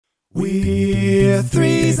We're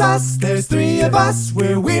Threezus, there's three of us.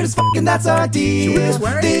 We're weird as fuck and that's our deal.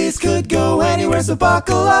 This could go anywhere, so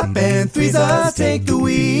buckle up and Threezus take the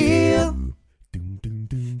wheel.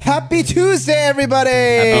 Happy Tuesday, everybody!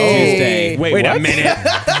 Happy Tuesday. Wait a minute.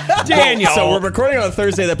 Daniel. So we're recording on a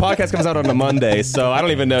Thursday. The podcast comes out on a Monday, so I don't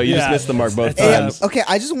even know. You just missed the mark both times. Okay,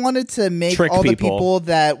 I just wanted to make Trick all the people. people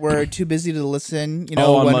that were too busy to listen,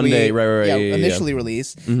 on when Monday, we initially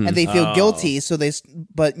release, and they feel guilty, so they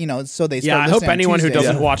start Yeah, I hope listening on anyone who Tuesdays.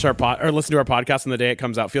 doesn't watch our or listen to our podcast on the day it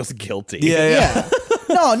comes out feels guilty. Yeah.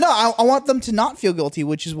 No, I want them to not feel guilty,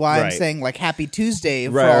 which is why I'm Right. saying like Happy Tuesday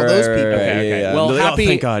for all those people. Okay. Yeah. Well, Oh, happy,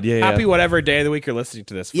 thank God. happy whatever day of the week you're listening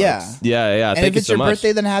to this, folks. Yeah. Yeah. And Thank if you it's so your much.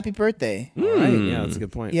 birthday, then happy birthday. All right. Yeah, that's a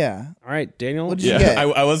good point. Yeah. All right, Daniel. What did you Yeah, get?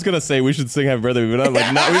 I was gonna say we should sing Happy Birthday, but I'm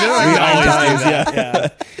like, not. We did it We like always 9 do times.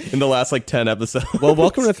 that, In the last like 10 episodes. Well,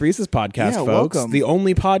 welcome to the Threezus podcast, Yeah, folks. welcome. The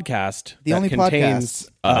only podcast The that only contains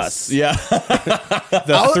us. Yeah.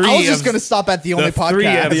 The I three was just of- going to stop at the only three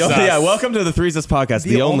podcast. of- Yeah. Welcome to the Threezus podcast,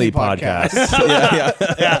 the only podcast.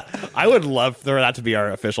 yeah, I would love for that to be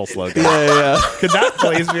our official slogan. Yeah. Could that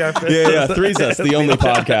please be our official? Yeah. Threezus, the only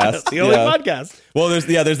podcast. The only Yeah. podcast. Well, there's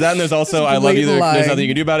that, and there's also I love you. blatant There's lying. nothing you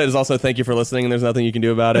can do about it. There's also thank you for listening, and there's nothing you can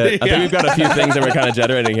do about it. I Yeah. think we've got a few things that we're kind of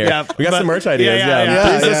generating here. Yeah, We got but- some merch ideas.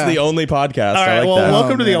 yeah. Threezus, Yeah. the only podcast. All I right, like well, that.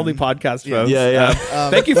 welcome to the man. only podcast, folks. Yeah.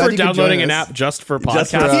 Thank you glad for you could downloading join an us. app just for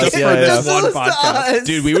podcasts, Just for us. just Yeah, for yeah. this one Just podcast. us.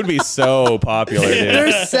 Dude, we would be so popular, dude.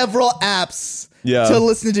 There's several apps Yeah. to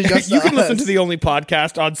listen to just You can us. listen to the only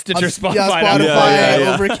podcast on Stitcher, Spotify. Spotify, and Apple.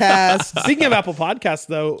 Yeah. Overcast. Speaking of Apple Podcasts,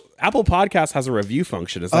 though, Apple Podcasts has a review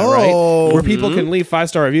function. Is that Oh. right? Where people can leave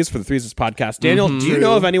 5-star reviews for the Threezus podcast. Daniel, do you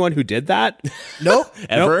know of anyone who did that? Nope.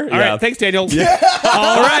 Ever? Nope. All right, thanks, Daniel. All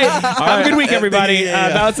right, have a good week, everybody.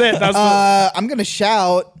 That's it. That's I'm going to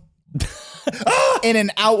shout in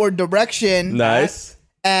an outward direction Nice.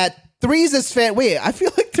 at Threezus fan. Wait, I feel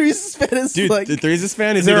like Threezus fan is Dude, like... the Threezus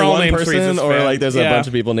fan is They're either all one named person Threezus or fan. like there's a Yeah. bunch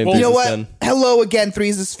of people named Well, Threezus You know what? fan. Hello again,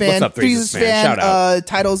 Threezus fan. What's up, Threezus fan? Shout out.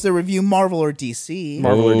 Titles the review Marvel or DC.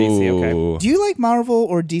 Marvel or DC, okay. Ooh. Do you like Marvel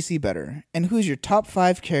or DC better? And who's your top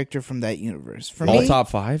 5 character from that universe? For All me, top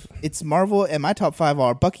 5? it's Marvel, and my top 5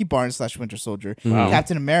 are Bucky Barnes / Winter Soldier,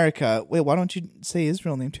 Captain America. Wait, why don't you say his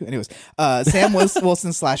real name too? Anyways, Sam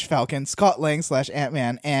Wilson / Falcon, Scott Lang /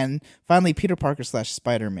 Ant-Man, and finally Peter Parker /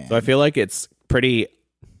 Spider-Man. So I feel like it's pretty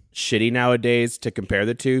shitty nowadays to compare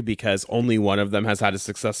the two because only one of them has had a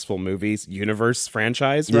successful movies universe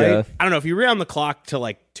franchise, right? Yeah. I don't know, if you rewound the clock to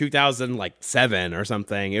like 2007 or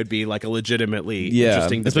something, it would be like a legitimately Yeah,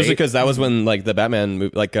 interesting especially debate. because that was when like the Batman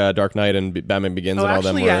movie, like Dark Knight and Batman Begins Oh, and all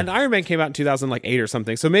them actually, were. yeah, and Iron Man came out in 2008 or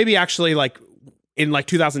something. So maybe actually like in like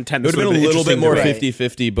 2010, It would have been a little bit more debate.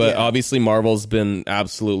 50-50, but Yeah. obviously Marvel's been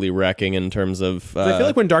absolutely wrecking in terms of. I feel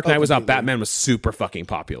like when Dark Knight was out, completely. Batman was super fucking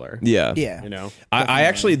popular. yeah, yeah. You know? I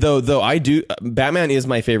actually though I do Batman is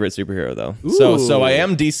my favorite superhero though. Ooh. So I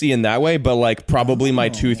am DC in that way, but like probably my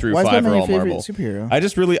 2 through Why is 5 Batman are your all favorite Marvel.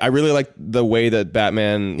 superhero? I really like the way that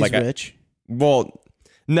Batman He's like rich.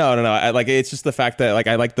 No. I like it's just the fact that like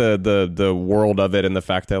I like the world of it and the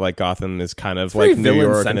fact that like Gotham is kind of very like New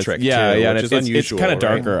York and villain-centric, yeah, too, and which it's, is it's unusual, kind of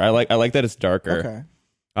right? darker. I like that it's darker. Okay.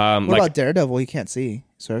 What Like about Daredevil? He can't see,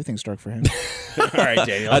 so everything's dark for him. All right,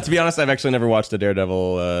 Daniel. to be honest, I've actually never watched a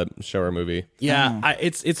Daredevil show or movie. Yeah,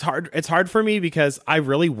 it's hard. It's hard for me because I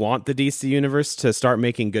really want the DC universe to start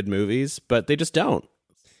making good movies, but they just don't.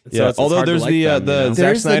 So Yeah, it's although hard to there's like the them, you know? Zack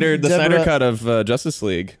There's the Snyder Deborah- Snyder cut of Justice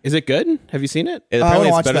League. Is it good? Have you seen it? Apparently,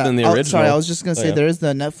 it's watch better that. than the Oh, original. sorry, I was just gonna say yeah. there's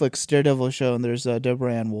the Netflix Daredevil show, and there's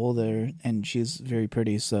Deborah Ann Wool there, and she's very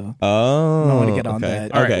pretty. So Oh, I want to get on okay.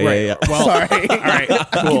 that. All right, Okay, right. yeah. Well, Sorry. all right,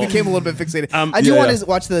 I cool. became a little bit fixated. I do yeah, want yeah. to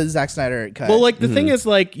watch the Zack Snyder cut. Well, like the thing is,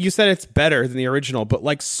 like you said, it's better than the original, but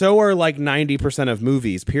like so are like 90% of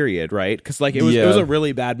movies. Period. Right? Because like it was a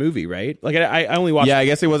really bad movie. Right? Like I only watched. Yeah, I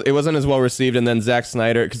guess it wasn't as well received, and then Zack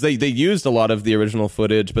Snyder because they used a lot of the original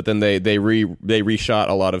footage, but then they reshot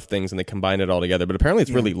a lot of things and they combined it all together. But apparently,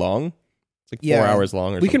 it's really long. It's like 4 hours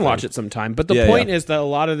long. Or we can something. watch it sometime, but the Yeah, point yeah. is that a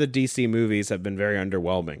lot of the DC movies have been very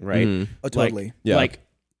underwhelming. Right? oh, totally. Like, Yeah. like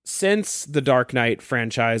since the Dark Knight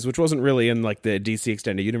franchise, which wasn't really in like the DC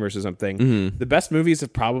extended universe or something, the best movies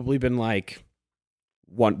have probably been like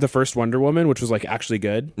the first Wonder Woman, which was like actually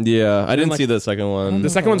good. Yeah, I didn't like- see the second one. The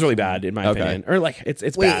second one's really bad in my Okay. opinion, or like it's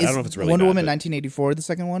Wait, bad. I is don't know if it's really Wonder bad, Woman but- 1984 the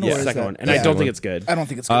second one? Yeah, or is second that- one, and I yeah. don't think it's good. I don't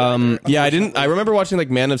think it's good. either, Yeah, I unfortunately. remember watching like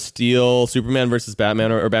Man of Steel, Superman versus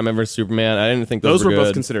Batman, or Batman versus Superman. I didn't think Those were both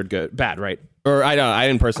good. considered good, bad, right? Or I didn't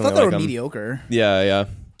I personally thought they like were them. mediocre. Yeah.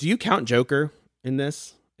 Do you count Joker in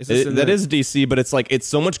this? That is DC, but it's like it's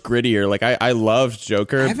so much grittier. Like I loved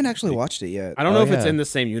Joker. I haven't actually watched it yet. I don't know if it's in the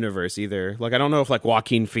same universe either. Like I don't know if like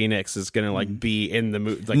Joaquin Phoenix is gonna like be in the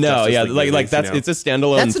movie. Like, no, Justice yeah, League like movies, that's it's a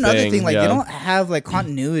standalone. That's another thing. Like yeah. they don't have like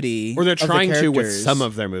continuity, or they're of the trying to with characters. some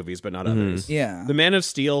of their movies, but not others. Yeah, The Man of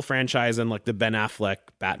Steel franchise and like the Ben Affleck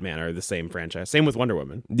Batman are the same franchise. Same with Wonder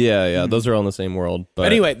Woman. Yeah, those are all in the same world. But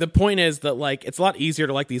Anyway, the point is that like it's a lot easier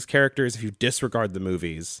to like these characters if you disregard the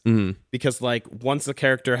movies, because like once the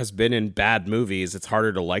character has been in bad movies, it's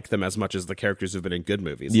harder to like them as much as the characters who've been in good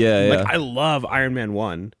movies. Yeah, like I love Iron Man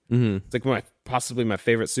 1. It's like possibly my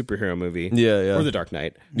favorite superhero movie. Yeah. Or The Dark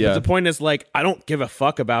Knight. Yeah. But the point is like I don't give a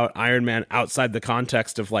fuck about Iron Man outside the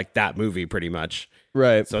context of like that movie pretty much.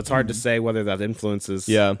 right. So it's hard to say whether that influences.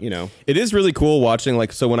 Yeah. You know. It is really cool watching,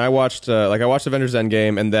 like, so when I watched, I watched Avengers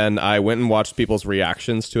Endgame, and then I went and watched people's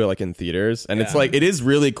reactions to it, like, in theaters, and it's, like, it is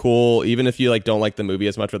really cool, even if you, like, don't like the movie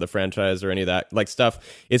as much or the franchise or any of that, like, stuff,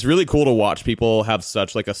 it's really cool to watch people have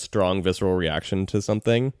such, like, a strong visceral reaction to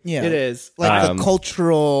something. yeah, It is. like the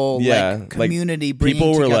cultural, like community bringing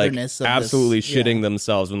people were, like, togetherness of absolutely this. shitting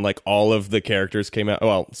themselves when, like, all of the characters came out,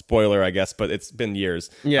 well, spoiler, I guess, but it's been years.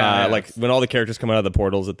 Yeah. Like, when all the characters come out of the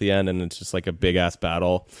portals at the end, and it's just, like, a big-ass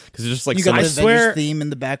battle, because it's just, like, You so got the much... Avengers theme in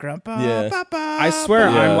the background. Yeah. I swear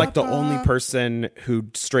I'm like the only person who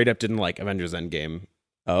straight up didn't like Avengers Endgame.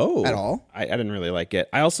 Oh. At all. I didn't really like it.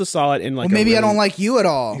 I also saw it in like Well, maybe I don't like you at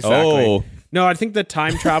all. Exactly. Oh. No, I think the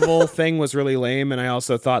time travel thing was really lame, and I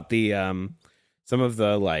also thought the some of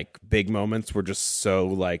the like big moments were just so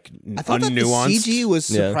like I thought that the unnuanced. CG was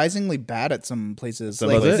surprisingly bad at some places. Some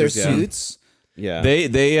like places, their yeah. suits. Yeah,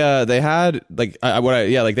 They had like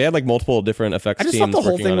they had like multiple different effects. I just thought teams the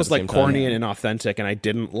whole working thing on it was at the like same corny time. and inauthentic, and I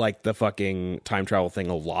didn't like the fucking time travel thing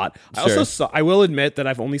a lot. I Sure. also saw. I will admit that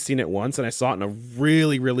I've only seen it once, and I saw it in a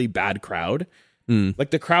really, really bad crowd. Like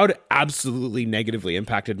the crowd absolutely negatively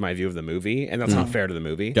impacted my view of the movie, and that's not fair to the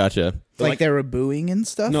movie. Gotcha. Like they were booing and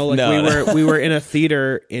stuff. No, like No. we were in a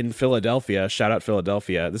theater in Philadelphia. Shout out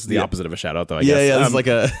Philadelphia. This is the opposite of a shout out, though. I guess. Yeah, it's like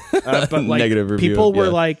a but like negative review. people were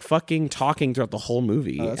yeah. like fucking talking throughout the whole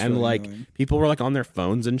movie, that's and really like annoying. people were like on their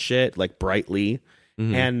phones and shit, like brightly.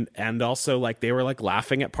 And also like they were like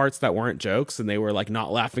laughing at parts that weren't jokes, and they were like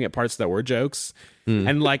not laughing at parts that were jokes.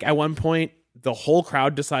 And like at one point, the whole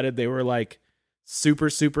crowd decided they were like super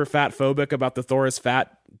fat phobic about the Thor is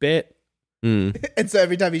fat bit. And so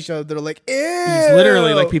every time he showed up, they're like, "Ew!" He's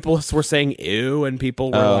literally like people were saying ew, and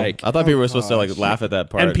people were like, I thought people were supposed to like laugh at that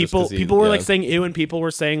part, and just 'cause people were yeah. like saying ew, and people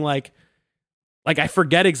were saying like I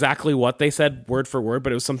forget exactly what they said word for word,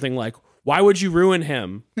 but it was something like, why would you ruin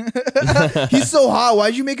him? He's so hot.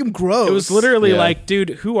 Why'd you make him gross? It was literally Yeah. like, dude,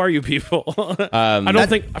 who are you people? I don't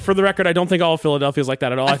think, for the record, I don't think all of Philadelphia is like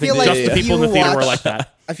that at all. I think feel just like the if people in the you theater were watch- like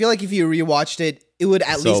that. I feel like if you rewatched it, it would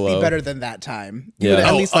at least be Solo. better than that time. You Yeah. would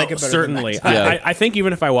at Oh, least like it better Certainly. than that time. Yeah. I think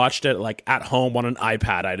even if I watched it like at home on an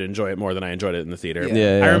iPad, I'd enjoy it more than I enjoyed it in the theater. Yeah, I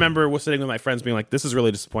yeah. remember sitting with my friends being like, this is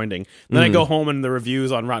really disappointing. And then I go home and the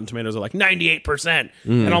reviews on Rotten Tomatoes are like 98%.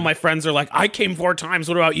 And all my friends are like, I came 4 times.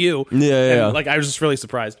 What about you? Yeah. And like, I was just really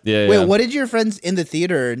surprised. Yeah, Wait, yeah. what did your friends in the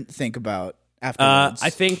theater think about afterwards?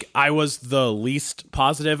 I think I was the least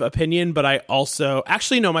positive opinion, but I also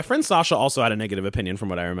actually no. My friend Sasha also had a negative opinion from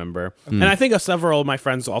what I remember, and I think several of my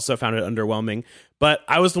friends also found it underwhelming. But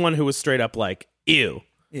I was the one who was straight up like ew,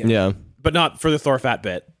 Yeah. but not for the Thor fat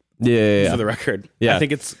bit. Yeah. For the record, Yeah. I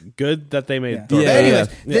think it's good that they made. Yeah. Thor But Yeah, anyways,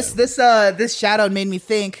 yeah. this shout out made me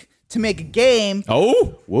think to make a game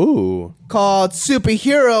Oh. Woo! called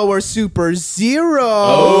Superhero or Superzero.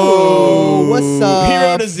 Oh, what's up?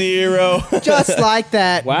 Hero to zero. Just like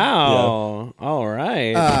that. Wow! All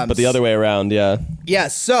right. But the other way around, yeah. Yeah,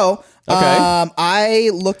 so Okay. I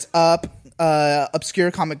looked up obscure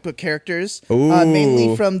comic book characters,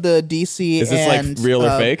 mainly from the DC Is this, like, and real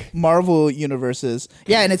or fake? Marvel universes.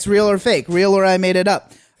 Yeah, and it's real or fake, real or I made it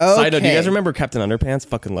up. Okay. Side note, do you guys remember Captain Underpants?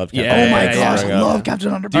 Fucking loved Captain Yeah, Oh my Underpants gosh, growing I up. love Captain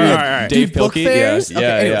Underpants. All right. Dave book Pilkey? fairs? Yeah,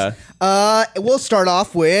 Okay, yeah, anyways. We'll start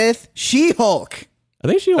off with She-Hulk. I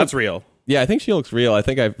think She-Hulk. That's real. Yeah, I think She-Hulk's real. I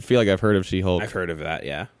feel like I've heard of She-Hulk. I've heard of that.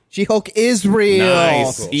 Yeah. She-Hulk is real.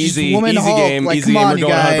 Nice. She's Easy. Woman Easy Hulk. game. Like, Easy come game. on, We're you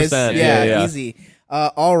going guys. 100%. Yeah, Yeah. easy.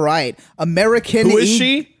 All right. American Who is Eagle.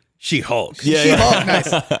 she? She-Hulk. Yeah, She-Hulk,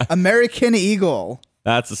 nice. American Eagle.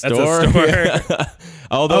 That's a That's store. a store.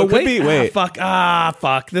 Although it could be. Wait. Fuck.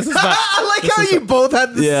 This is not. I like how you both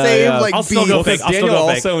had the Yeah, same yeah. like I'll still beat. go fake. I'll still Daniel go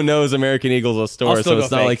fake. also knows American Eagle's a store, still so go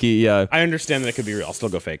it's not fake. like he. I understand that it could be real. I'll still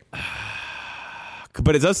go fake.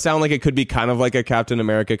 But it does sound like it could be kind of like a Captain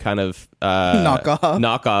America kind of Knockoff.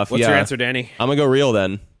 Knockoff. What's yeah. your answer, Danny? I'm gonna go real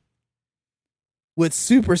then. With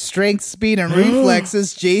super strength, speed, and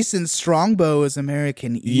reflexes, Jason Strongbow is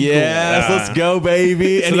American Eagle. Yes, let's go,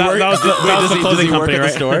 baby. And that was the clothing company, at the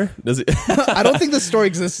right? store? Does he? I don't think the store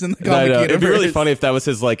exists in the comic universe. It'd be really funny if that was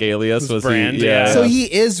his like alias. Was brand, he? yeah. So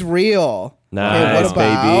he is real. Nice, what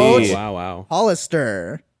about baby. Wow.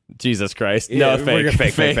 Hollister? Jesus Christ. Yeah, No, we're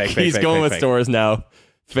fake. fake. He's Fake, going fake, with fake. stores now.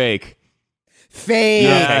 Fake. Fake.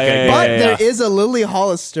 Yeah, But yeah. there is a Lily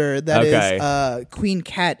Hollister that Okay. is Queen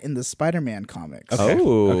Cat in the Spider-Man comics. Okay.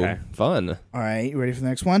 Oh, Okay. fun. All right, you ready for the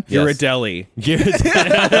next one? Yeah. Ghirardelli.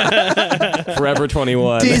 Forever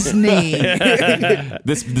 21. Disney.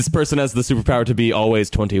 This person has the superpower to be always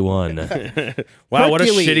 21. Wow, what a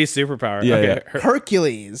Hercules. shitty superpower. Yeah, Okay. yeah.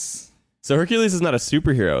 Hercules. So Hercules is not a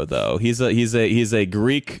superhero though. He's a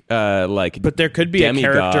Greek like. But there could be a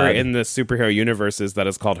demigod. character in the superhero universes that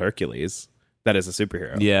is called Hercules. That is a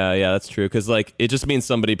superhero. Yeah, that's true. Because like it just means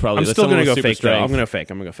somebody probably. I'm that's still someone gonna go with super fake though.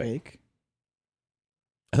 strength. I'm gonna go fake. Fake.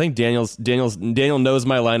 I think Daniel knows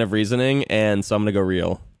my line of reasoning, and so I'm gonna go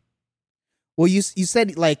real. Well, you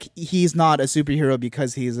said like he's not a superhero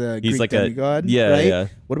because he's a He's Greek like demigod. yeah, right? yeah.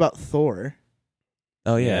 What about Thor?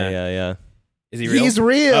 Oh yeah, Yeah. yeah. Is he real? He's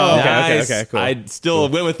real. Oh, okay, Nice. okay, cool. I still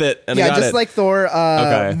went with it, and I Yeah, got just it. like Thor,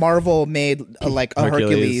 Okay. Marvel made like a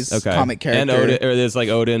Hercules okay. comic character. and Odin, or there's like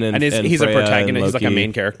Odin and he's a Freya protagonist. and He's like a Loki.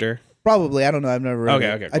 main character. Probably, I don't know. I've never read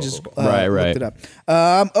Okay, it. okay, I cool, just cool, Right. looked it up.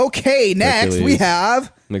 Okay, next we Hercules.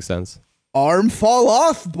 have Makes sense. Arm Fall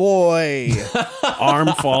Off Boy. Arm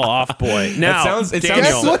fall off boy. Now, it sounds- Daniel,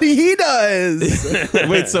 Guess what he does?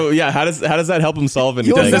 Wait, so yeah, how does that help him solve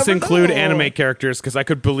anything? You'll does this never include know. anime characters? Because I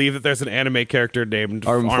could believe that there's an anime character named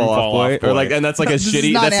Arm fall off boy, or like, and that's like a This is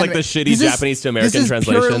shitty. not That's like anime. the shitty This is- Japanese to American this is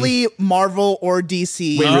translation. Purely Marvel or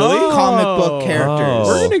DC Wait, really? comic book characters.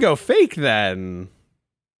 We're gonna go fake then.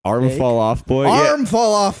 Arm Fake. fall off boy. Arm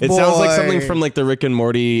Fall Off Boy. It sounds like something from like the Rick and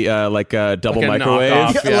Morty, double Like a microwave.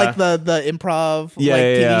 knockoff. Yeah. like the improv Yeah, like,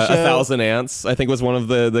 yeah, TV yeah. show. 1,000 Ants, I think, was one of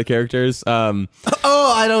the characters. Oh,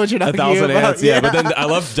 I know what you're talking 1,000 about. Ants, yeah. But then I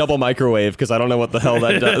love double microwave because I don't know what the hell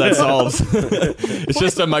that solves. It's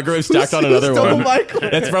just a microwave stacked on another double one.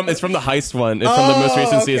 microwave? It's from the heist one. It's from the most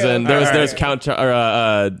recent okay. season. There's Alright. Count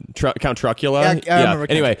Trucula. Yeah, I remember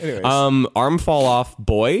Count- Anyway, anyways. arm fall off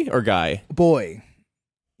boy or guy? Boy.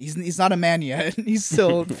 He's not a man yet. He's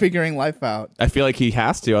still figuring life out. I feel like he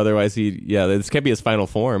has to, otherwise this can't be his final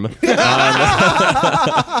form.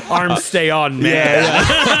 Arms stay on, man.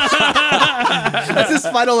 That's his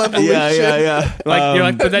final evolution. yeah. Like you're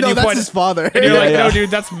like, but then no, you that's point. his father. And you're Yeah, like, yeah. no, dude,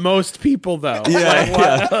 that's most people though.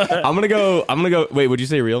 Yeah. I'm gonna go. Wait, would you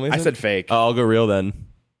say real, Mason? I said fake. Oh, I'll go real then.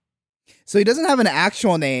 So he doesn't have an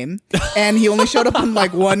actual name, and he only showed up in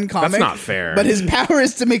like one comic. That's not fair. But his power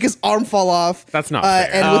is to make his arm fall off. That's not fair.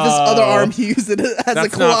 And with his other arm, he used it as a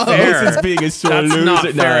That's club. not fair. Mason's being a sore That's loser. not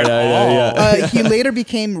fair at all. He later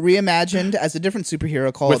became reimagined as a different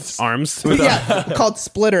superhero called With arms. called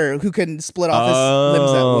Splitter, who can split off his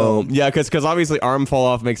limbs at will. Yeah, because obviously arm fall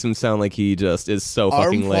off makes him sound like he just is so Arm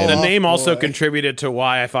fucking fall lame. The off. name also boy. contributed to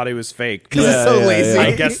why I thought he was fake. Because it's so lazy.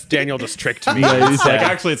 I guess Daniel just tricked me. Yeah, he's like,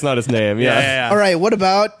 actually, it's not his name. Yeah. All right, what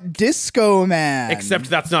about Disco Man? Except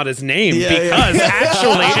that's not his name Yeah, because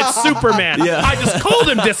actually it's Superman. Yeah. I just called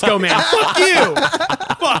him Disco Man. Fuck you.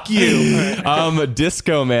 Fuck you.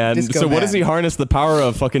 Disco Man. Disco So what Man. does he harness the power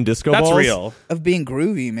of fucking disco That's balls? real. Of being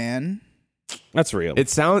groovy, man. That's real. It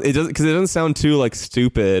doesn't because it doesn't sound too like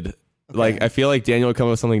stupid. Like I feel like Daniel would come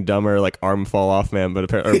up with something dumber, like arm fall off man,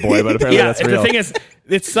 but or boy, but apparently yeah, that's real. the thing is,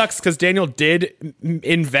 it sucks because Daniel did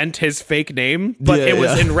invent his fake name, but Yeah, it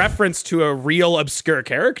was yeah. in reference to a real obscure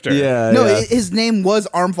character. yeah, No, yeah. his name was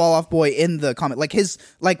Arm Fall Off Boy in the comic. Like his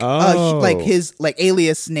his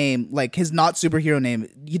alias name, like his not superhero name.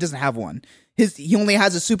 He doesn't have one. He only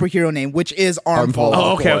has a superhero name, which is Arm Fall Fall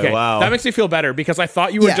Off. Oh, okay, Boy, okay. wow. That makes me feel better because I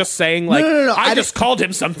thought you were Yeah. just saying like No. I just called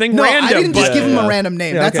him something No, random. I didn't just but give him yeah. a random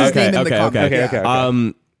name. Yeah, That's okay, his name in the comic. okay. Yeah.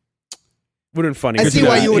 Okay. Would have been funny. I Good see to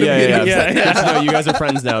why know. you would have been yeah. upset. Yeah. No, you guys are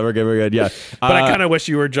friends now. We're good. Yeah, But I kind of wish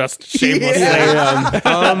you were just shamelessly.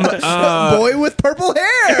 Boy with purple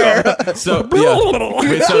hair. So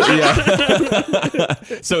yeah.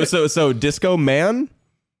 Wait, so Disco Man.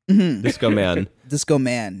 Disco Man. Disco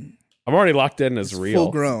Man. I'm already locked in as real.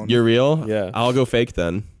 Full grown. You're real. Yeah. I'll go fake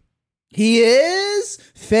then. He is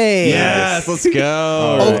fake. Yes, let's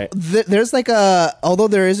go. All right. There's like although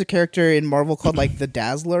there is a character in Marvel called like the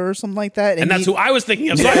Dazzler or something like that, And that's he- who I was thinking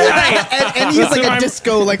of. So I'm right. and he's like So a I'm-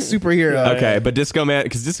 disco like superhero. Okay, but Disco Man,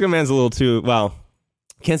 because Disco Man's a little too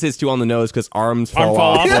can't say it's too on the nose because arms Arm fall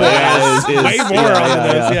fall off. off. Yeah, is- Way more on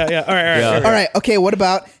the nose. yeah. Yeah. All right. Yeah. All right. Okay. What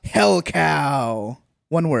about Hell Cow?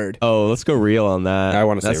 One word. Oh, let's go real on that. I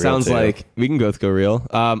wanna say that real, sounds too. like we can both go real.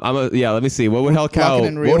 Let me see. What would Lock it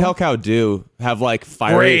in real? Hellcow do? Have like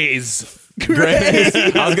fire Graze. Graze.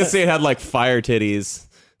 I was gonna say it had like fire titties.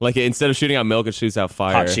 Like instead of shooting out milk, it shoots out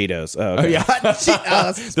fire. Hot Cheetos. Oh, okay. yeah. That's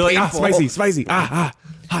They're like painful. spicy, hot.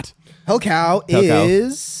 Hellcow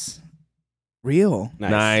is real.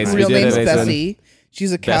 Nice. Her We real did name's it, Mason. Bessie.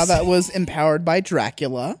 She's a cow Bessie. that was empowered by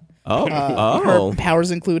Dracula. Oh. Her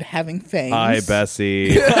powers include having fangs. Hi,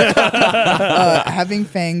 Bessie. Having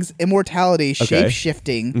fangs, immortality,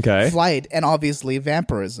 shape-shifting, Okay. flight, and obviously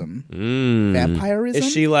vampirism. Vampirism?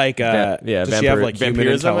 Is she like, does she have like human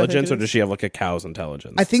vampirism, I think intelligence it or does she have like a cow's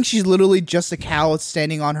intelligence? I think she's literally just a cow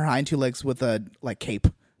standing on her hind two legs with a cape.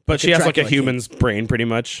 but she has like a Dracula human's brain pretty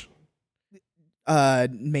much.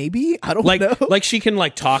 Maybe? I don't Like, know. like she can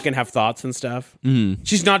like talk and have thoughts and stuff.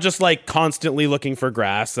 She's not just like constantly looking for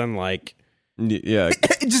grass and like. Yeah.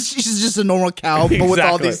 She's just a normal cow, but with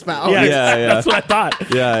all Exactly. these powers. Yeah, Yeah, yeah. that's what I thought.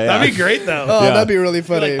 Yeah. That'd be great though. Oh, Yeah. that'd be really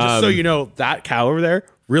funny. Like, just so you know, that cow over there,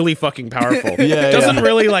 really fucking powerful. Yeah, Doesn't yeah.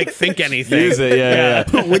 really like think anything. Use it. Yeah.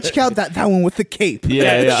 Which cow? That one with the cape.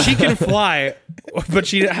 Yeah. She can fly, but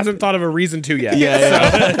she hasn't thought of a reason to yet.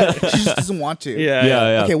 Yeah. She just doesn't want to.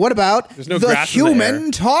 Yeah. Okay, what about no the grass in the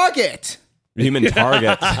human target? Human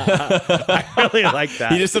target. I really like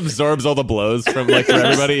that. He just absorbs all the blows from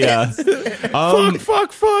everybody. Yeah.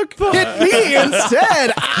 fuck. Hit me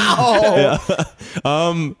instead. Ow.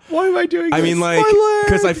 Why am I doing this? I mean, like,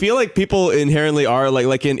 because I feel like people inherently are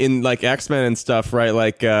like in like X-Men and stuff, right?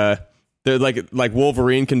 Like, they're like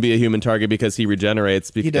Wolverine can be a human target because he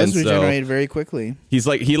regenerates. He does and so regenerate very quickly. He's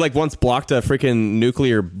like he once blocked a freaking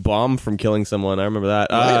nuclear bomb from killing someone. I remember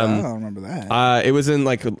that. I don't remember that. It was in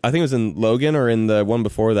I think it was in Logan or in the one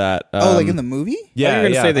before that. like in the movie? Yeah,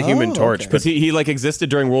 You're gonna say the Human Oh, Torch, okay. because he like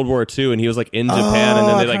existed during World War II and he was like in Japan and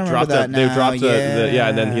then I they like kinda dropped remember they that dropped now.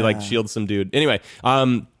 and then he like shields some dude. Anyway,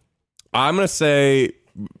 I'm gonna say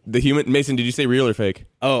the human. Mason, did you say real or fake?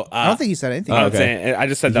 Oh, I don't think he said anything. I okay. I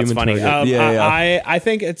just said that's Human funny. target. Yeah. I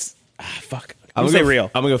think it's fuck. I'm gonna gonna say go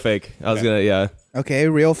real. I'm gonna go fake. I was gonna Okay,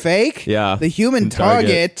 real fake? Yeah. The human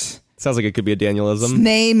target. Sounds like it could be a His Danielism.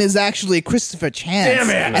 name is actually Christopher Chance. Damn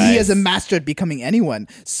it. And he has a master at becoming anyone.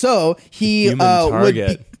 So he Human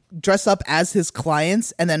target. dress up as his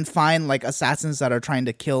clients and then find like assassins that are trying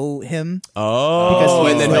to kill him. Oh,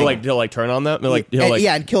 Because and then he's he'll turn on them. He'll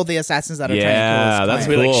and kill the assassins that are trying to kill his Yeah, that's clients.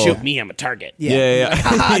 Be like, cool. shoot me, I'm a target. Yeah.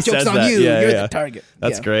 Haha, He joke's says on that. you. Yeah, You're yeah. the target.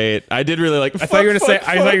 That's Yeah. great. I did really like. I thought you were gonna say.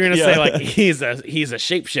 I thought you were gonna say Yeah. like he's a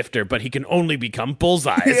shapeshifter, but he can only become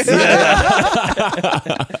bullseyes.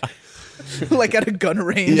 Like at a gun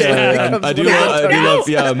range. Yeah, It comes I do. with a I do target. love.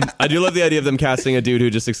 Yeah, I do love the idea of them casting a dude who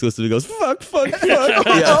just exclusively goes fuck. Yeah,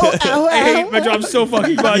 Ow, ow, I hate ow. my job so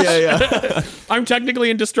fucking much. yeah. I'm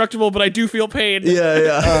technically indestructible, but I do feel pain.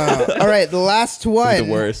 Yeah. All right, the last one.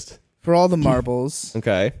 The worst. For all the marbles.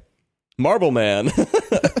 Okay. Marble Man.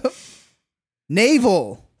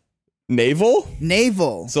 Navel.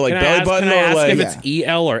 Navel. So like Can I belly ask, button can I or ask like. if it's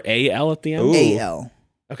EL or AL at the end? Ooh. AL.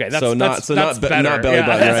 Okay, that's So that's not better. not belly Yeah.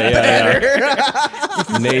 button, right?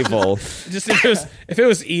 Yeah. Navel. Just if it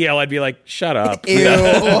was EL, I'd be like, shut up. Ew.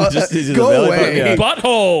 Just a Go belly away. button,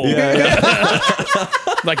 Butthole.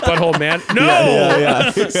 Like butthole man. No.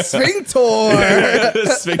 Yeah. Sphinctor.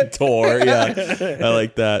 Sphinctor. Yeah. I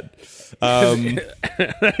like that.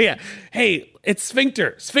 Yeah. Hey, it's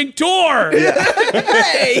Sphinctor. Sphinctor.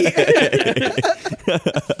 Hey.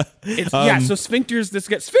 So Sphinctor's this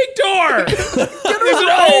guy. Sphinctor. There's an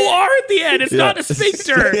OR at the end. It's not a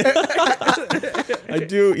sphincter. I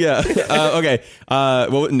do. Yeah. Okay.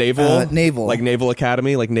 What naval? Naval. Like Naval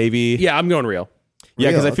Academy, like Navy. Yeah, I'm going real. Yeah,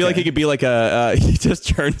 because Real, I feel like okay. he could be like he just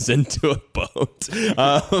turns into a boat.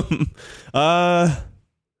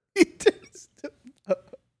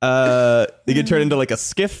 He could turn into like a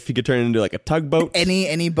skiff. He could turn into like a tugboat.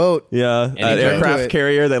 Any boat. Yeah, an turn into aircraft it.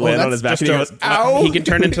 carrier that land on his back. that's And he goes, Ow. He can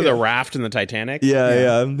turn into the raft in the Titanic.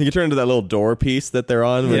 yeah. He could turn into that little door piece that they're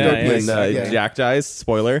on when, Yeah, when yeah. Jack dies.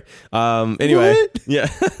 Spoiler. Anyway, What? yeah.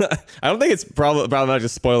 I don't think it's problematic to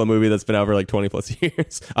spoil a movie that's been out for like 20 plus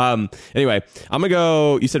years. Anyway, I'm gonna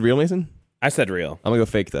go. You said real, Mason? I said real. I'm gonna go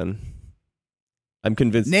fake then. I'm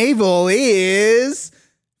convinced. Naval is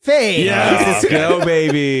fake. Let's go,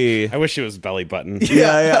 baby. I wish it was belly button.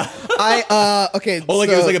 Yeah. Okay. Oh, like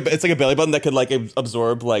so, it's like a belly button that could like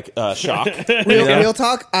absorb like shock. real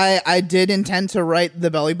talk. I did intend to write the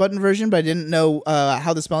belly button version, but I didn't know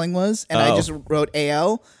how the spelling was, and I Oh. just wrote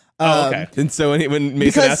AL. Okay. And so when Mason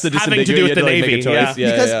Because asked to having to disambiguate, do you with had to the like make a Navy, choice.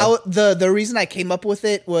 yeah. Because the reason I came up with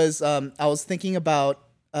it was I was thinking about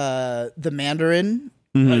the Mandarin.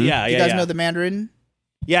 Yeah, You guys know the Mandarin?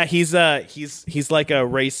 Yeah, he's like a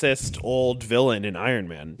racist old villain in Iron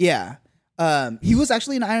Man. Yeah. He was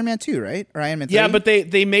actually in Iron Man 2, right? Or Iron Man 3? Yeah, but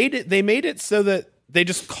they made it so that they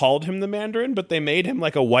just called him the Mandarin, but they made him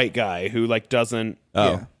like a white guy who like doesn't. Oh.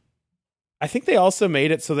 Yeah. I think they also made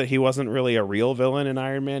it so that he wasn't really a real villain in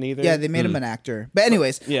Iron Man either. Yeah, they made him an actor. But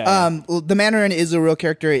anyways, well, the Mandarin is a real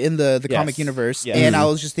character in the comic universe. Yes. And I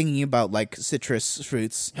was just thinking about like citrus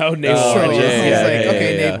fruits. Oh, navel. So yeah,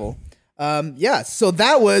 okay, yeah. navel. So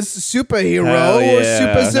that was Superhero Hell yeah.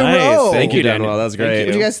 Superzero. Nice. Thank you, Daniel. Daniel. That was great.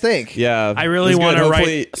 What do you guys think? Yeah, I really want to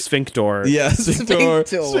write Sphinctor. Yeah, Sphinctor.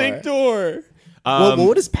 Sphinctor. Sphinctor. What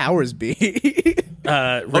would his powers be?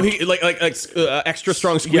 He like extra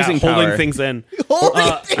strong squeezing holding power. things in.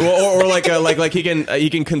 or like he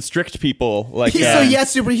can constrict people. Like So he has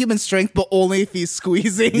superhuman strength, but only if he's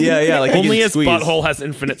squeezing. yeah, like he Only can his squeeze. butthole has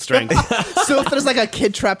infinite strength. So if there's like a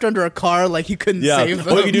kid trapped under a car, like he couldn't Yeah, save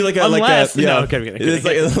them. or you could do like a Unless- like a, no, yeah. okay, okay. It's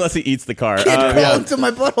like unless he eats the car. Kid crawl Yeah. into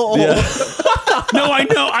my butthole. No, I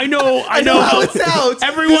know I know how it sounds.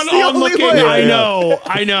 Everyone It's the on only looking, way. I Yeah. know.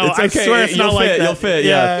 It's I okay. swear it's You'll not like fit. that. You'll fit.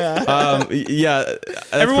 Yeah.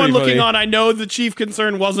 That's Everyone pretty looking funny. on, I know the chief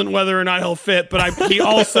concern wasn't whether or not he'll fit, but he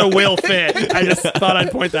also will fit. I just thought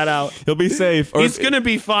I'd point that out. He'll be safe. Or He's gonna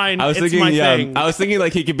be fine. I was it's thinking, my thing. I was thinking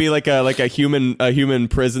like he could be like a human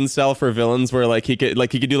prison cell for villains, where like he could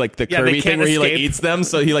do like the Yeah, they Kirby can't thing where he like escape. eats them,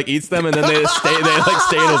 so he like eats them and then they stay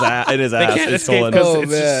in his They ass. can't His escape colon. because Oh,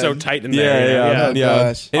 it's just so man. tight in there. Yeah. Oh,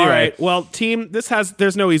 gosh. Anyway. All right. Well, team,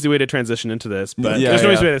 there's no easy way to transition into this, but Yeah, there's no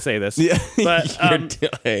yeah. easy way to say this. Yeah. But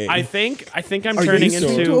Hey. I think I'm Are turning you into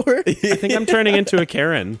Sphinctor? I think I'm turning into a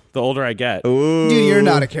Karen the older I get. Ooh. Dude, you're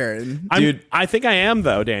not a Karen. Dude. I think I am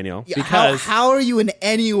though, Daniel, Yeah, because how are you in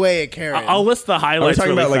any way a Karen? I'll list the Are we highlights.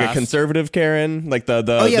 talking really about like fast. a conservative Karen, like the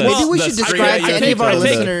Oh, yeah, maybe we the should straight- describe to I any take of our the-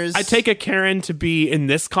 listeners. I take a Karen to be in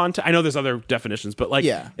this context. I know there's other definitions, but like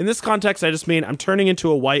Yeah. in this context, I just mean I'm turning into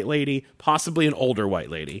a white lady, possibly an older white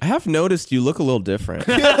lady. I have noticed you look a little different.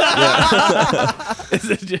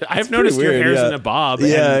 I've noticed your weird, hair's yeah. in a bob.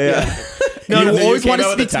 Yeah. No, You you always came want to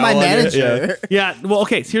out with speak a to my towel on your- manager. Yeah. Well,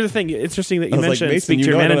 okay. So here's the thing. Interesting that you I was like, mentioned Mason, speak you to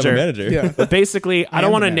your know I don't have a manager. manager. Yeah. But basically, I don't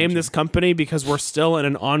am want the to name manager. this company because we're still in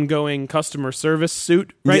an ongoing customer service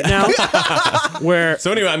suit right now. where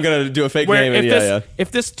So anyway, I'm gonna do a fake where name. if And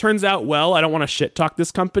if this turns out well, I don't want to shit talk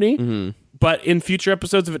this company. Mm-hmm. But in future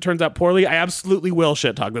episodes, if it turns out poorly, I absolutely will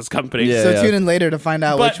shit talk this company. Yeah. So tune in later to find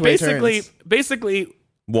out But which way basically, turns.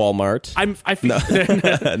 Walmart. I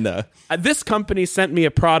feel No. this company sent me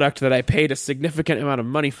a product that I paid a significant amount of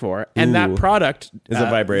money for, and that Ooh. product Is a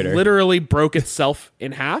vibrator. literally broke itself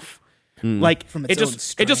in half. Like From its it own just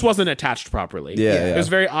strength. wasn't attached properly. Yeah. It was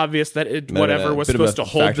very obvious that Bit whatever of a- was bit of a supposed to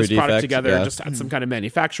hold factory this product defect, together yeah. just had some kind of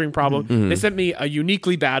manufacturing problem. They sent me a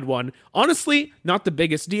uniquely bad one. Honestly, not the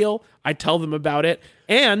biggest deal. I tell them about it,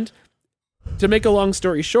 and to make a long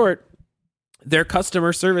story short, their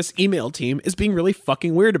customer service email team is being really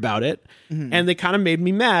fucking weird about it, and they kind of made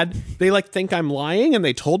me mad. They like think I'm lying, and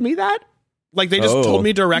they told me that. Like they just Oh. told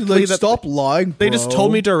me directly Like, that stop lying, they just bro.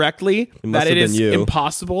 told me directly must that it have is been you.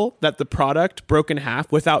 impossible that the product broke in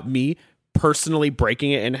half without me personally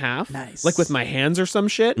breaking it in half. Nice. Like with my hands or some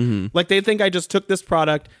shit. Mm-hmm. Like they think I just took this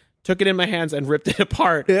product, took it in my hands and ripped it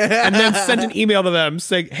apart and then sent an email to them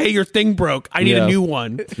saying, hey, your thing broke. I need Yeah. a new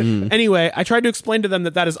one. Anyway, I tried to explain to them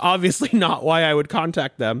that is obviously not why I would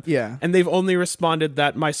contact them. Yeah. And they've only responded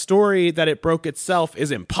that my story that it broke itself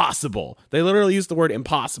is impossible. They literally used the word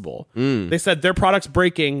impossible. They said their product's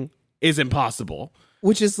breaking is impossible.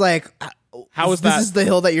 Which is like, How is this that? is the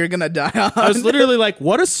hill that you're gonna die on. I was literally like,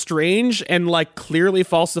 what a strange and like clearly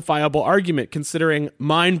falsifiable argument considering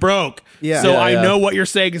mine broke. Yeah. So Yeah, I yeah. know what you're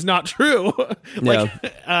saying is not true. like,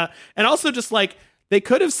 and also just like, they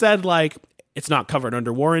could have said like, it's not covered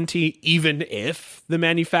under warranty, even if the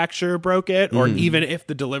manufacturer broke it or even if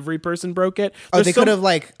the delivery person broke it. Oh, There's they so- could have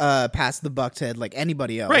like passed the buck to like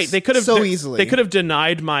anybody else. Right. They could have so easily. They could have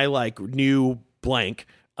denied my like new blank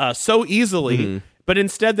so easily, but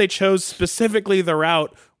instead they chose specifically the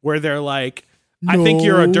route where they're like, I think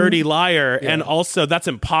you're a No. dirty liar, and also that's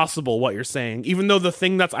impossible what you're saying, even though the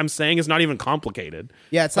thing I'm saying is not even complicated.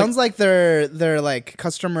 Yeah, it sounds like their like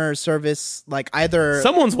customer service, like either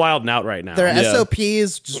Someone's wilding out right now. their Yeah. SOP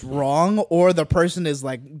is just wrong or the person is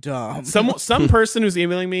like dumb. Some person who's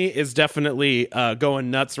emailing me is definitely going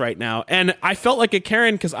nuts right now, and I felt like a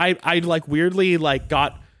Karen because I like weirdly like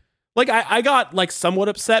got. Like I got like somewhat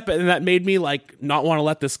upset, but then that made me like not want to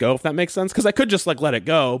let this go, if that makes sense. Because I could just like let it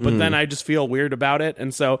go, but then I just feel weird about it,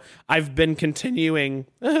 and so I've been continuing.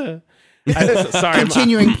 Sorry,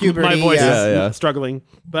 Continuing puberty. my voice yeah. is Yeah. struggling,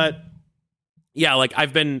 but yeah, like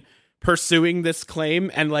I've been pursuing this claim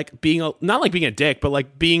and like not like being a dick, but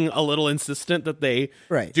like being a little insistent that they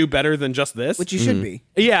do better than just this. Which you should be.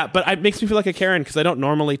 Yeah, but it makes me feel like a Karen because I don't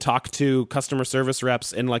normally talk to customer service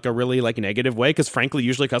reps in like a really like negative way because frankly,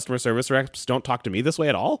 usually customer service reps don't talk to me this way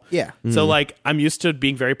at all. Yeah. So like I'm used to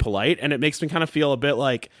being very polite and it makes me kind of feel a bit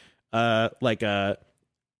like a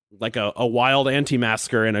wild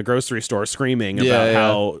anti-masker in a grocery store screaming about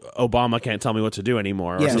how Obama can't tell me what to do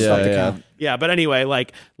anymore. Or something. Yeah, but anyway,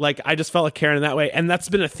 like I just felt like Karen in that way. And that's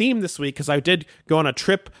been a theme this week because I did go on a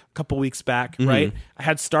trip a couple weeks back, right? I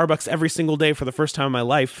had Starbucks every single day for the first time in my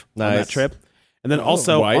life on that trip. And then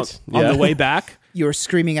also on the way back... You were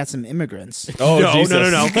screaming at some immigrants. Oh, no.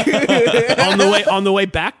 On the way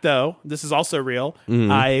back, though, this is also real.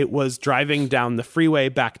 I was driving down the freeway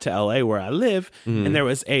back to LA where I live, and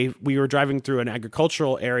we were driving through an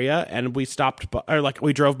agricultural area, and we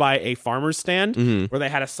we drove by a farmer's stand where they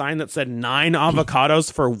had a sign that said 9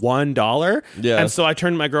 avocados for $1. Yeah. And so I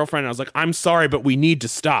turned to my girlfriend and I was like, "I'm sorry, but we need to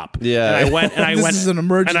stop." Yeah. And This is an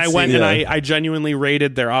emergency. And I went and I genuinely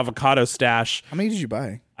raided their avocado stash. How many did you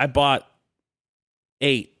buy? I bought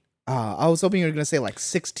 8. I was hoping you were going to say like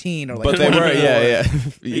 16 or like but 20. they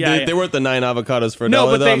were, they weren't the 9 avocados for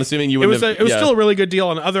 $1, though. I'm assuming you wouldn't It was still a really good deal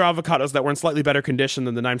on other avocados that were in slightly better condition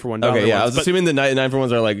than the 9 for $1 Okay, yeah, ones. I was assuming the 9 for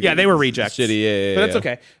ones are like they were rejects. Shitty, but that's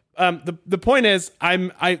okay. The point is,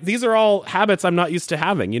 these are all habits I'm not used to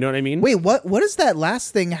having. You know what I mean? Wait, what does that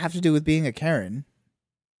last thing have to do with being a Karen?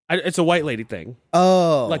 It's a white lady thing.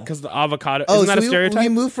 Oh, like because the avocado isn't that a stereotype? We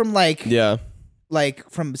moved from like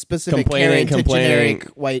from specific Karen to generic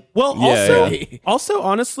white. Well, also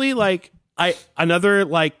honestly, like another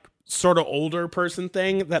like sort of older person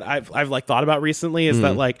thing that I've like thought about recently is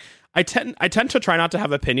that like I tend to try not to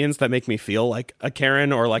have opinions that make me feel like a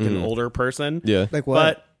Karen or like an older person. Yeah. Like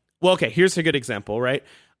what? Okay, here's a good example, right?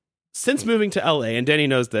 Since moving to LA, and Denny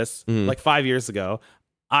knows this, like 5 years ago,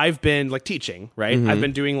 I've been like teaching, right? I've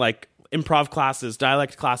been doing like improv classes,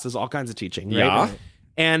 dialect classes, all kinds of teaching, right? Yeah.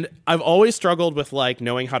 And I've always struggled with like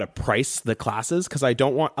knowing how to price the classes because I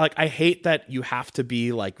don't want I hate that you have to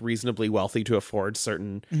be like reasonably wealthy to afford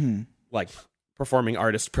certain like performing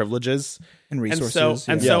artist privileges and resources.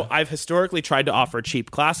 So I've historically tried to offer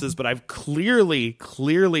cheap classes, but I've clearly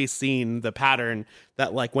seen the pattern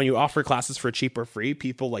that like when you offer classes for cheap or free,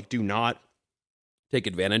 people like do not take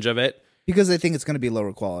advantage of it. Because they think it's going to be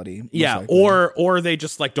lower quality. Yeah, or they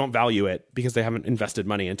just like don't value it because they haven't invested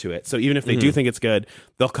money into it. So even if they do think it's good,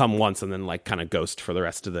 they'll come once and then like kind of ghost for the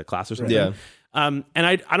rest of the class or something. Yeah. And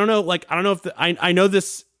I don't know, like I don't know if I know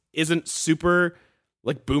this isn't super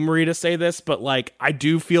like boomery to say this, but like I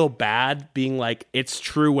do feel bad being like it's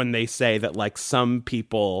true when they say that like some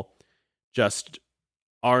people just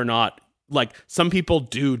are not. Like some people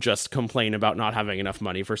do just complain about not having enough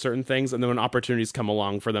money for certain things, and then when opportunities come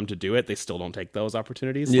along for them to do it, they still don't take those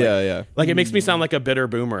opportunities. Like it makes me sound like a bitter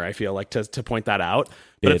boomer. I feel like to point that out,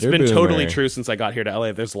 but it's been totally true since I got here to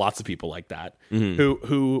LA. There's lots of people like that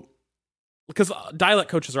who because dialect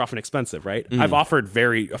coaches are often expensive, right? I've offered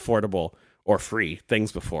very affordable or free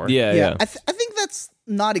things before. I think that's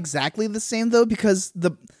not exactly the same though, because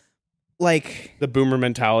the boomer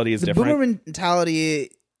mentality is different. The boomer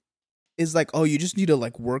mentality is like, oh, you just need to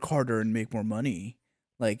like work harder and make more money.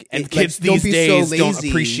 Like, and kids these days don't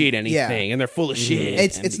appreciate anything, and they're full of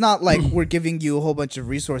shit. It's not like we're giving you a whole bunch of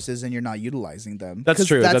resources and you're not utilizing them. That's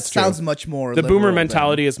true. That sounds much more. The boomer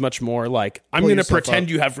mentality is much more like I'm going to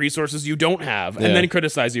pretend you have resources you don't have, and then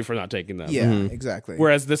criticize you for not taking them. Yeah, exactly.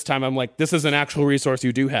 Whereas this time I'm like, this is an actual resource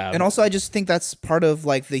you do have. And also, I just think that's part of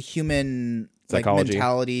like the human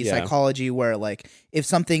psychology, where like if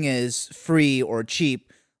something is free or cheap,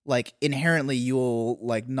 like inherently you'll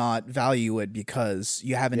like not value it because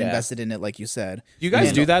you haven't invested in it, like you said. Do you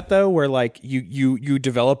guys do that though, where like you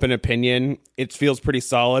develop an opinion, it feels pretty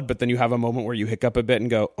solid, but then you have a moment where you hiccup a bit and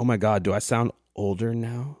go, oh my god, do I sound older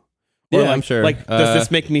now? Or I'm sure. Like, does this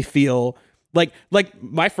make me feel like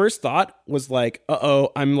my first thought was like,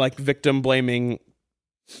 I'm like victim blaming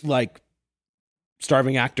like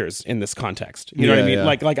starving actors in this context. You know what I mean? Yeah.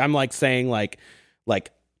 Like I'm like saying like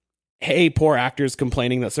hey, poor actors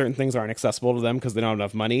complaining that certain things aren't accessible to them because they don't have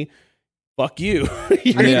enough money. Fuck you.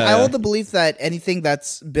 I hold the belief that anything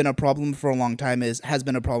that's been a problem for a long time has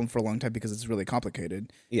been a problem for a long time because it's really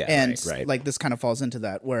complicated. Yeah, and right. like this kind of falls into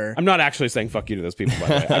that. Where I'm not actually saying fuck you to those people. By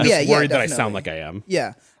the way, I'm just worried that I sound like I am.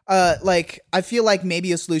 Yeah, like I feel like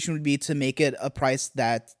maybe a solution would be to make it a price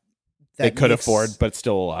that they could afford, but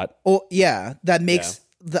still a lot. Oh yeah, that makes.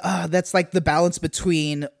 That's like the balance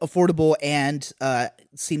between affordable and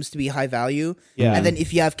seems to be high value. Yeah. And then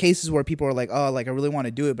if you have cases where people are like, oh, like I really want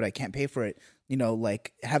to do it, but I can't pay for it, you know,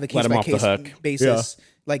 like have a case by case basis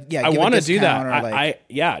Like, yeah, I want to do that.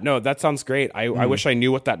 Or No, that sounds great. I wish I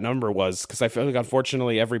knew what that number was, because I feel like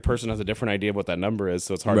unfortunately every person has a different idea of what that number is,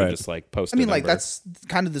 so it's hard to just like post. I mean, like that's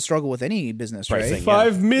kind of the struggle with any business, Pricing,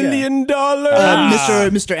 right? $5 million.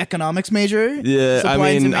 Mr. Economics major. Yeah, I Supply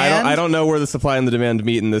and mean, demand. I don't know where the supply and the demand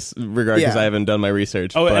meet in this regard because I haven't done my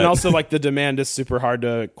research. Oh, but and also like the demand is super hard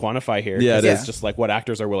to quantify here. Yeah, it it's is. just like what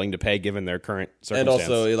actors are willing to pay given their current circumstance. And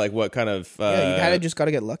also like what kind of you kind of just got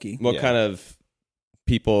to get lucky. what kind of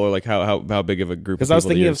people, or like how big of a group? Because I was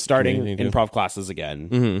thinking of starting improv classes again,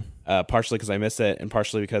 Mm-hmm. partially because I miss it, and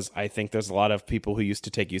partially because I think there's a lot of people who used to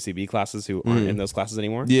take UCB classes who aren't in those classes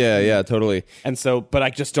anymore. Yeah, totally. And so, but I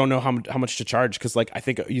just don't know how much to charge, because like I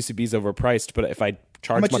think UCB is overpriced. But if I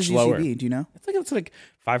charge How much much is lower, UCB? Do you know? it's like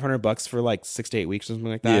 $500 for like 6 to 8 weeks or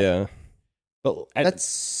something like that. Yeah. But That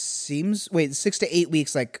seems 6 to 8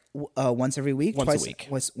 weeks, like once every week, Once twice a week.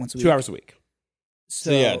 once a week, 2 hours a week.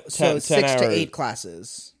 So, yeah, so 10 6 to hours. 8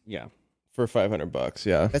 classes. Yeah. For $500,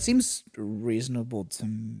 yeah. That seems reasonable to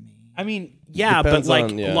me. I mean, yeah, Depends but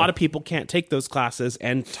like on- a lot of people can't take those classes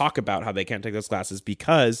and talk about how they can't take those classes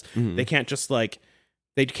because they can't just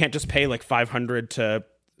pay like $500 to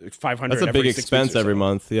 $500. That's a every big 6 expense weeks or every so.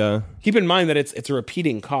 month. Yeah. Keep in mind that it's a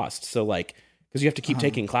repeating cost, so like because you have to keep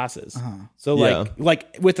taking classes. So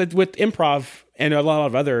like with improv and a lot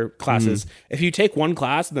of other classes, if you take one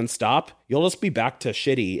class and then stop, you'll just be back to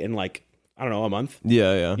shitty in like, I don't know, a month.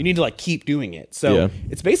 Yeah. You need to like keep doing it. So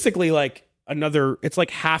it's basically like it's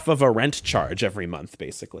like half of a rent charge every month,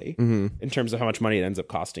 basically, in terms of how much money it ends up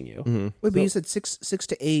costing you. Wait, but you said 6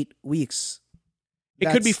 to 8 weeks. It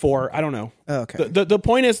could be 4. I don't know. Oh, okay. The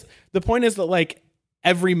point is that like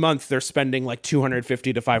every month they're spending like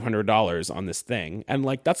 $250 to $500 on this thing, and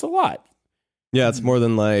like that's a lot. Yeah, it's more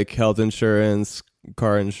than like health insurance,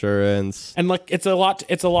 car insurance. And like it's a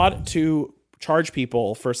lot to charge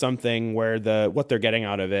people for something where what they're getting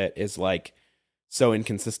out of it is like so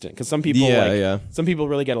inconsistent, because some people some people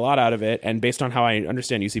really get a lot out of it, and based on how I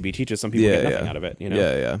understand UCB teaches, some people get nothing out of it, you know.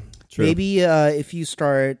 Yeah. True. Maybe if you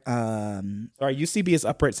start Sorry, UCB is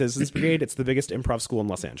Upright Citizens Brigade. It's the biggest improv school in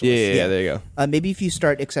Los Angeles. Yeah, there you go. maybe if you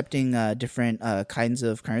start accepting different kinds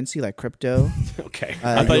of currency like crypto. Okay.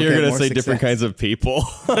 I thought you were you'll get going to more say different success. kinds of people.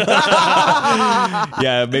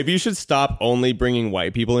 Yeah, maybe you should stop only bringing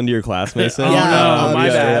white people into your class, Mason. Oh, no, my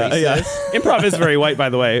bad. Yeah. Improv is very white, by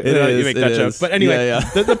the way. You make that joke. But anyway, Yeah.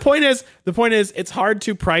 The point is it's hard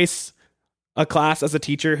to price a class as a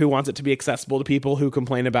teacher who wants it to be accessible to people who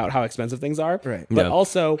complain about how expensive things are. Right. But Yeah.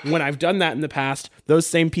 also, when I've done that in the past, those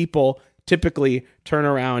same people typically turn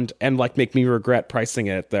around and like make me regret pricing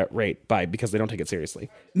it at that rate because they don't take it seriously.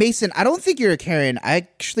 Mason, I don't think you're a Karen. I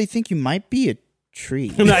actually think you might be a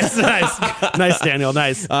tree. Nice, Daniel.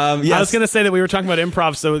 Nice. Yes. I was going to say that we were talking about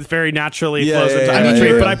improv, so it very naturally Yeah, flows yeah, into yeah, I'm a yeah, tree,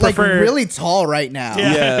 yeah. but I like prefer. really tall right now.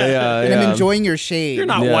 Yeah. And I'm enjoying your shade. You're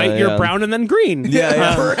not Yeah, white. You're yeah. brown and then green.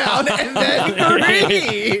 Yeah. brown and then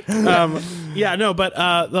green.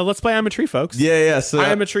 But let's play I'm a Tree, folks. Yeah. So I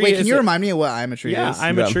Am a Tree. Wait, can is you a- remind me of what I'm a tree Yeah, is?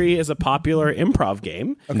 I'm a Tree is a popular improv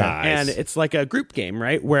game. Nice. And it's like a group game,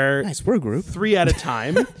 right? Where Nice, we're a group. 3 at a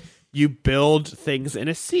time, you build things in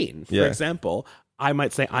a scene. For Yeah. example, I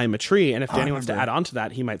might say I'm a tree, and if Daniel wants to add on to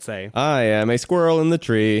that, he might say, I am a squirrel in the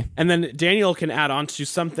tree. and then Daniel can add on to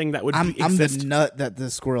something that would I'm exist. the nut that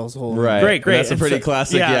the squirrels hold. Right. Great. That's a And pretty so-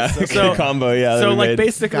 classic, yeah, so- combo. Yeah. that So we like made. Gotta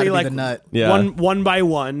basically be like the nut. Yeah. one by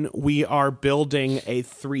one, we are building a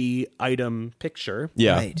 3-item picture.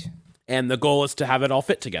 Yeah. Right. And the goal is to have it all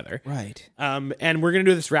fit together. Right. And we're going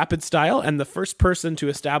to do this rapid style, and the first person to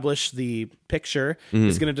establish the picture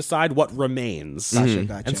is going to decide what remains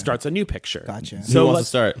Gotcha. and starts a new picture. Gotcha. Who So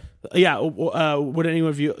wants to let's start? Yeah. Would anyone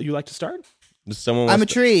of you like to start? Does someone I'm a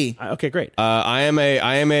wants to- tree. Okay, great. I am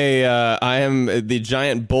the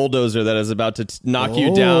giant bulldozer that is about to knock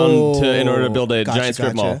you down in order to build a Gotcha, giant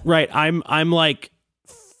strip mall. gotcha. Right. I'm like.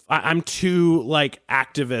 I'm 2 like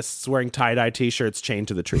activists wearing tie-dye t-shirts chained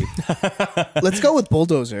to the tree. Let's go with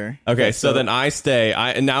bulldozer. Okay, so then I stay.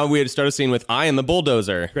 And now we had to start a scene with I am the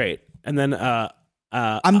bulldozer. Great. And then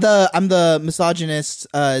I'm the misogynist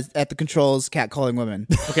at the controls, catcalling women.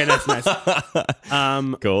 okay,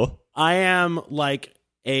 nice. Cool. I am like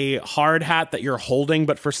a hard hat that you're holding,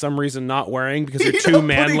 but for some reason not wearing because you're too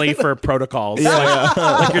manly for protocols.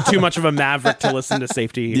 Like you're too much of a maverick to listen to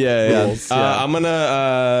safety rules. I'm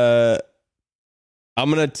gonna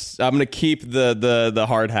keep the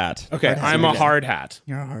hard hat. Okay, Hard hat. I'm a hard hat.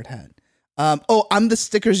 You're a hard hat. I'm the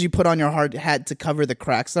stickers you put on your hard hat to cover the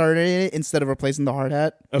cracks that are in it instead of replacing the hard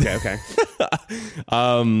hat. Okay.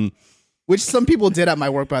 Which some people did at my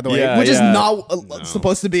work, by the way, Yeah, which is yeah. not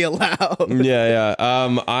supposed to be allowed.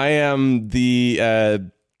 I am the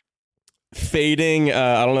fading.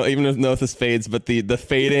 I don't know even know if this fades, but the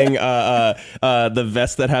fading. The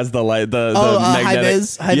vest that has the light. The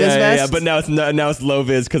magnetic. High vis vest. Yeah. But now it's low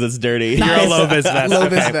vis because it's dirty. You're a low vis vest. Low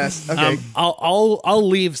vis vest. Okay. I'll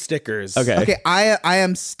leave stickers. Okay. I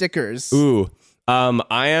am stickers. Ooh.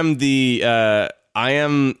 I am the. I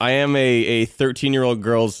am a 13-year-old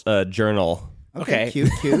girl's journal. Okay. Cute.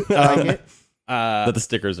 I like it. That the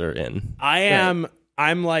stickers are in. I'm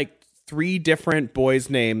like 3 different boys'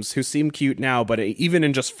 names who seem cute now, but even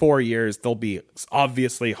in just 4 years, they'll be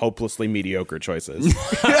obviously hopelessly mediocre choices.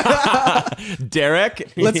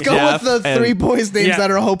 Derek. Let's go Jeff, with the 3 boys' names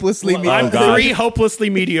that are hopelessly mediocre. I'm 3 hopelessly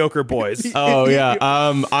mediocre boys. Oh yeah.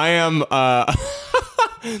 I am.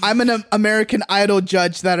 I'm an American Idol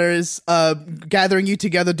judge that is gathering you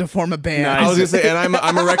together to form a band. I was gonna say, and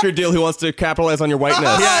I'm a record deal who wants to capitalize on your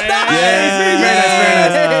whiteness. Very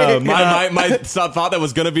nice. My thought that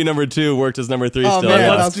was gonna be number 2 worked as number 3 still. Man,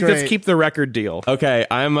 Yeah. Let's keep the record deal. Okay,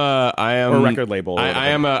 I am or record label. I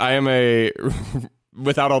am a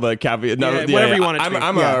without all the caveat. No, whatever you want it to be.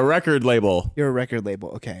 I'm a record label. You're a record label.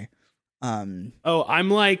 Okay. I'm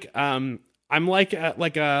like a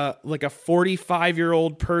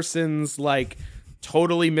 45-year-old person's like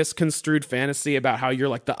totally misconstrued fantasy about how you're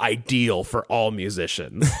like the ideal for all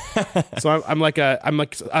musicians. So I'm like a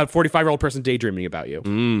 45-year-old person daydreaming about you.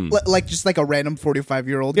 Like just like a random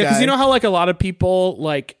 45-year-old guy. Yeah, because you know how like a lot of people,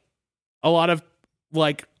 like a lot of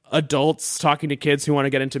like adults talking to kids who want to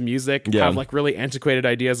get into music have like really antiquated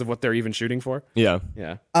ideas of what they're even shooting for. Yeah.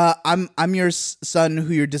 I'm your son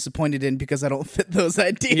who you're disappointed in because I don't fit those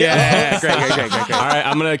ideas. Yeah, great. All right,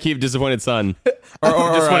 I'm gonna keep disappointed son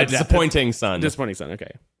or disappointing son. Disappointing son.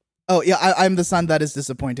 Okay. Oh yeah, I'm the son that is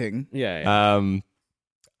disappointing. Yeah.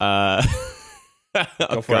 Oh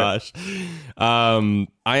gosh. I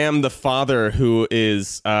am the father who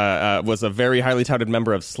is was a very highly touted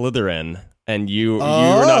member of Slytherin. And you were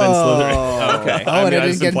not in Slytherin. Okay. I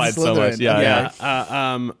didn't get into so much.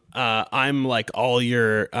 Slytherin. Yeah. I'm like all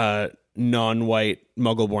your non-white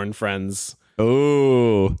Muggle-born friends.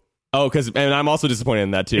 Oh, and I'm also disappointed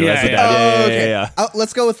in that too. Yeah, as a yeah. dad. Okay. Yeah.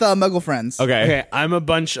 Let's go with Muggle friends. Okay. I'm a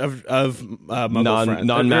bunch of Muggle friends.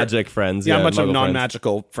 Non-magic friends. Yeah, a bunch of Muggle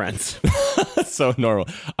non-magical friends. So normal.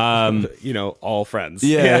 All friends.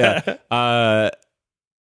 Yeah.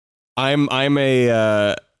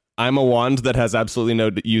 I'm a wand that has absolutely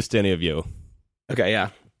no use to any of you. Okay, yeah.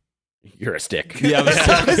 You're a stick. Yeah, I'm a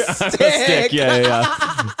stick. Yeah.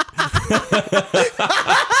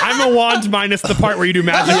 I'm a wand minus the part where you do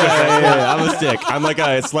magic. Yeah. I'm a stick. I'm like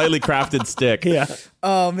a slightly crafted stick. Yeah.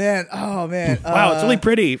 Oh man. Wow, it's really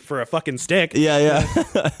pretty for a fucking stick. Yeah.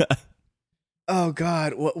 Oh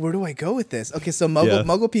god, where do I go with this? Okay, so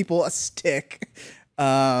Muggle people, a stick.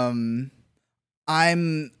 I'm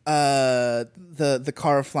the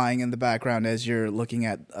car flying in the background as you're looking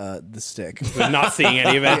at the stick. Not seeing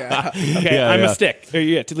any of it. Yeah. Okay, I'm a stick.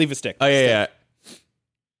 To leave a stick. Oh yeah.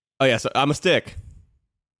 Oh yeah, so I'm a stick.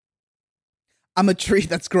 I'm a tree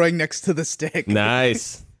that's growing next to the stick.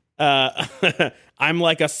 Nice. I'm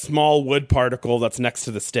like a small wood particle that's next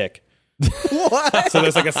to the stick. What? So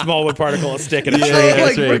there's like a small wood particle, a stick, and a tree.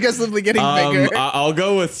 Like progressively getting bigger. I'll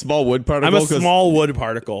go with small wood particle. I'm a small wood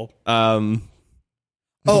particle.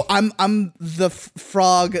 Oh, I'm the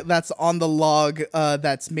frog that's on the log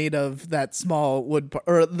that's made of that small wood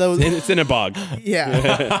or those. It's in a bog.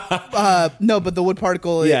 Yeah. No, but the wood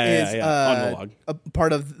particle is on the log. a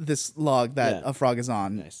part of this log that a frog is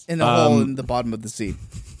on. Nice. In the hole in the bottom of the sea.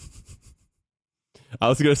 I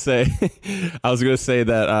was gonna say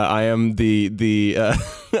that I am the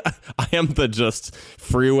I am the just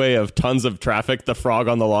freeway of tons of traffic. The frog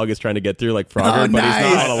on the log is trying to get through, like Frogger, but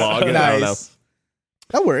he's not on a log. Nice. I don't know.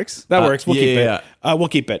 That works. That works. We'll keep it. Yeah. We'll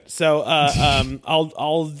keep it. So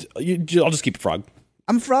I'll just keep a frog.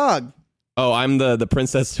 I'm a frog. Oh, I'm the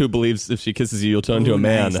princess who believes if she kisses you, you'll turn into a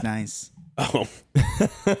man. Nice. Oh.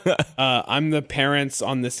 I'm the parents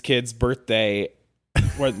on this kid's birthday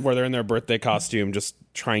where they're in their birthday costume just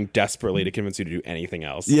trying desperately to convince you to do anything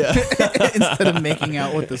else. Yeah. Instead of making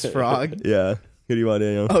out with this frog. Yeah. Who do you want,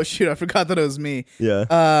 Daniel? Oh shoot, I forgot that it was me. Yeah.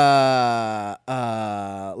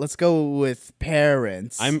 Let's go with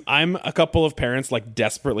parents. I'm a couple of parents like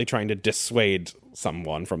desperately trying to dissuade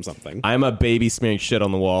someone from something. I'm a baby smearing shit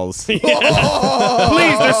on the walls. Please,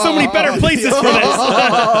 there's so many better places for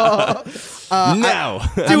this. No.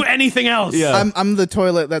 Do anything else. Yeah. I'm the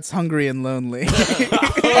toilet that's hungry and lonely.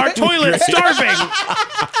 Our toilet's starving.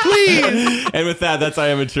 Please. And with that's I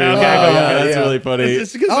am a tree. Okay, That's really funny.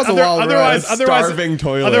 It's just That was a wild ride. Starving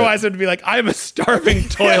toilet. Otherwise, it would be like, I'm a starving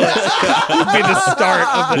toilet. Would be the start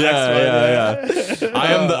of the next one. Yeah. I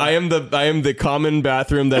I am the common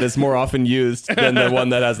bathroom that is more often used than the one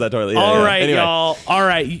that has that toilet. All right, anyway. Y'all. All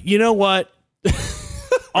right. You know what?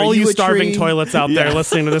 All you starving toilets out there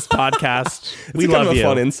listening to this podcast, we love you. It's kind of a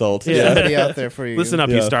fun insult. There's somebody out there for you. Listen up,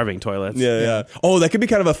 you starving toilets. Yeah. Oh, that could be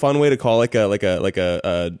kind of a fun way to call like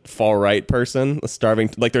a far right person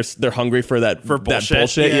starving. Like they're hungry for that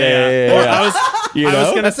bullshit. Yeah. I was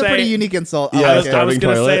gonna That's say, a pretty unique insult. I was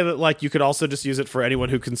gonna say that like you could also just use it for anyone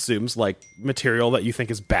who consumes like material that you think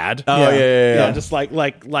is bad. Oh yeah. Just like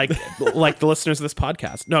the listeners of this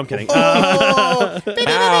podcast. No, I'm kidding. Oh, ouch.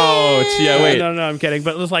 Yeah, wait. No, I'm kidding.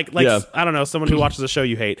 But it's like I don't know, someone who watches a show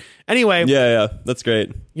you hate. Anyway. Yeah, that's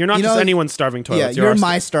great. You're not just anyone's starving toilet. Yeah, you're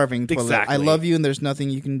my starving toilet. Exactly. I love you, and there's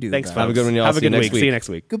nothing you can do. Thanks, Have a good one, y'all. Have a good week. See See you next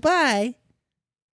week. Goodbye.